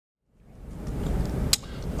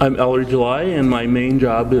I'm Ellery July, and my main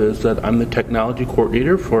job is that I'm the technology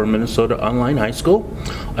coordinator for Minnesota Online High School.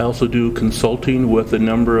 I also do consulting with a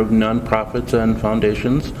number of nonprofits and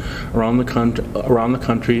foundations around the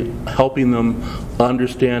country, helping them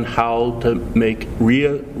understand how to make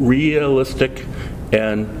realistic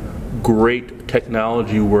and great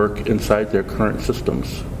technology work inside their current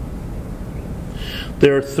systems.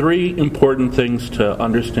 There are three important things to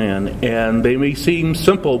understand, and they may seem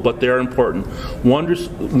simple, but they're important. One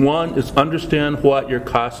is understand what your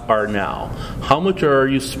costs are now. How much are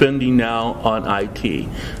you spending now on IT?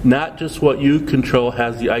 Not just what you control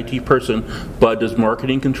as the IT person, but does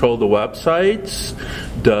marketing control the websites?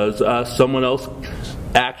 Does someone else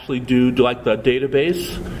actually do like the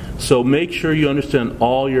database? So make sure you understand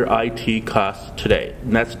all your IT costs today.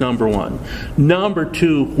 And that's number one. Number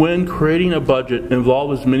two, when creating a budget,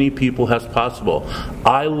 involve as many people as possible.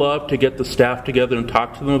 I love to get the staff together and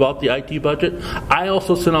talk to them about the IT budget. I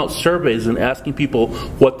also send out surveys and asking people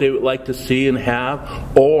what they would like to see and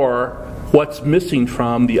have, or what's missing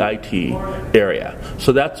from the IT area.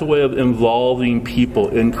 So that's a way of involving people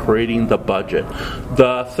in creating the budget.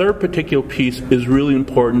 The third particular piece is really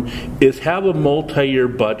important, is have a multi-year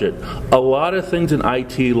budget. A lot of things in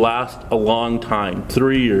IT last a long time,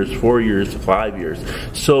 3 years, 4 years, 5 years.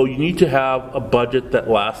 So you need to have a budget that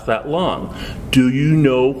lasts that long. Do you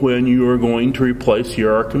know when you are going to replace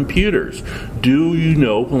your computers? Do you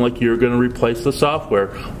know when you're going to replace the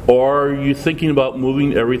software? Or are you thinking about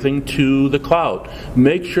moving everything to the cloud?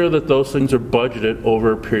 Make sure that those things are budgeted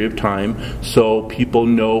over a period of time so people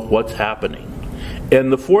know what's happening.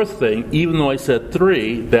 And the fourth thing, even though I said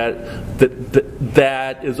three, that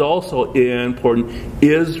is also important,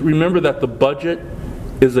 is remember that the budget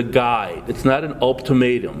is a guide. It's not an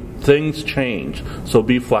ultimatum. Things change, so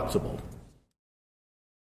be flexible.